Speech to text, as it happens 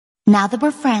Now that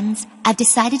we're friends, I've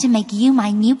decided to make you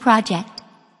my new project.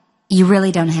 You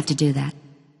really don't have to do that.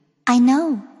 I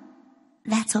know.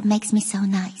 That's what makes me so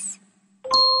nice.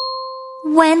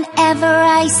 Whenever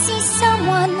I see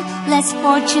someone less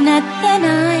fortunate than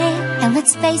I, and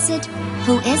let's face it,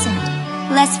 who isn't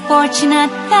less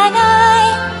fortunate than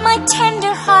I, my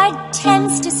tender heart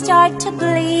tends to start to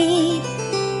bleed.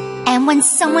 And when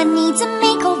someone needs a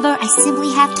makeover, I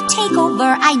simply have to take over.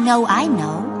 I know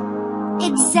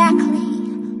exactly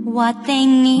what they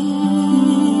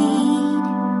need.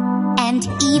 And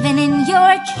even in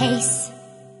your case,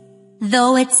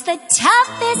 though it's the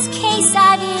toughest case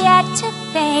I've yet to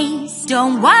face,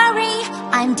 don't worry,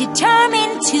 I'm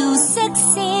determined to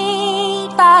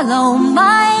succeed. Follow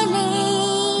my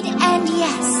lead, and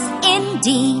yes,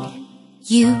 indeed,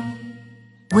 you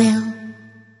will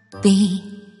be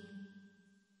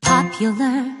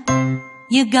popular.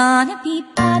 You're gonna be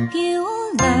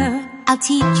popular. I'll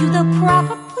teach you the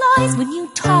proper ploys when you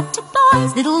talk to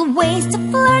boys, little ways to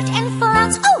flirt and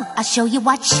flounce. Oh, I'll show you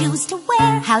what shoes to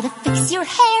wear, how to fix your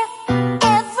hair,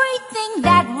 everything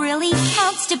that really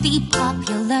counts to be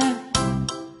popular.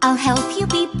 I'll help you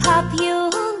be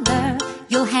popular.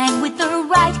 You'll hang with the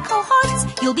right cohorts,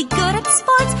 you'll be good at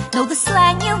sports, know the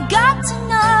slang you've got to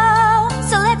know.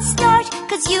 So let's start,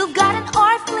 'cause you've got an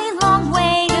awfully long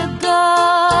way to go.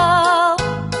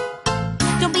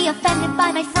 Don't be offended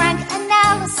by my frank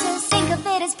analysis. Think of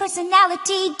it as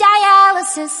personality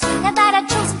dialysis. Now that I've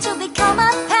chosen to become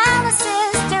a palace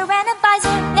sister and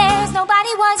advisor, there's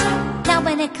nobody wiser. Now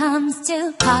when it comes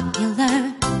to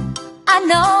popular, I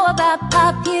know about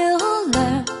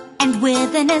popular. And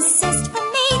with an assist from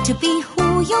me to be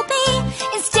who you'll be,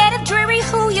 instead of dreary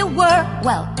who you were,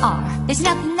 well, are. There's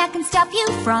nothing that can stop you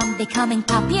from becoming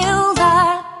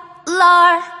popular.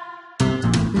 Lar,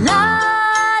 la,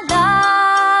 la,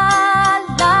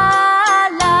 la,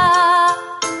 la.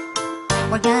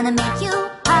 We're gonna make you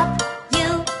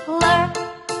popular.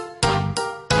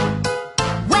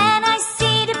 When I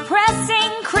see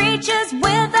depressing creatures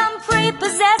with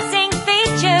unprepossessing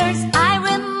features, I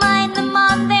remind them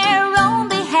on their own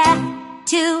behalf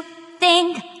to think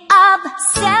of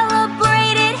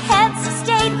celebrated heads of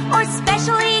state or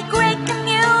specially great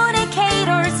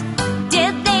communicators.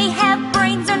 Did they have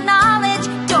brains or knowledge?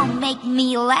 Don't make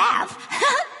me laugh.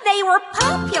 They were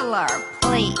popular,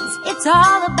 please. It's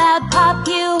all about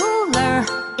popular.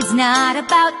 It's not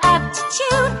about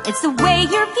aptitude, it's the way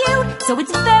you're viewed. So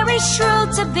it's very shrewd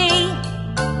to be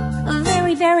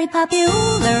very, very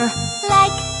popular,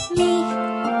 like me.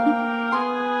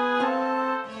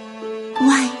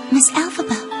 Why, Miss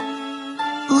Elphaba,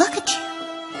 look at you.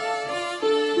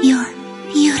 You're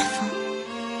beautiful.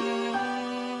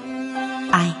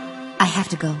 I have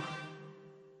to go.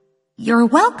 You're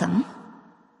welcome.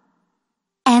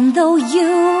 And though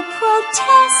you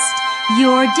protest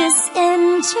your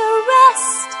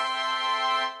disinterest,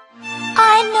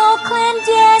 I know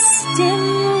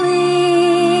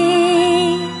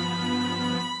clandestinely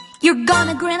you're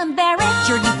gonna grin and bear it,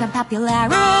 your newfound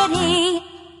popularity.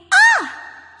 Ah!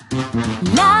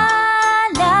 La,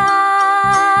 la,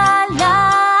 la,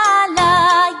 la.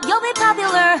 You'll be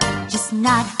popular, just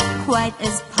not quite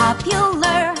as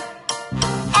popular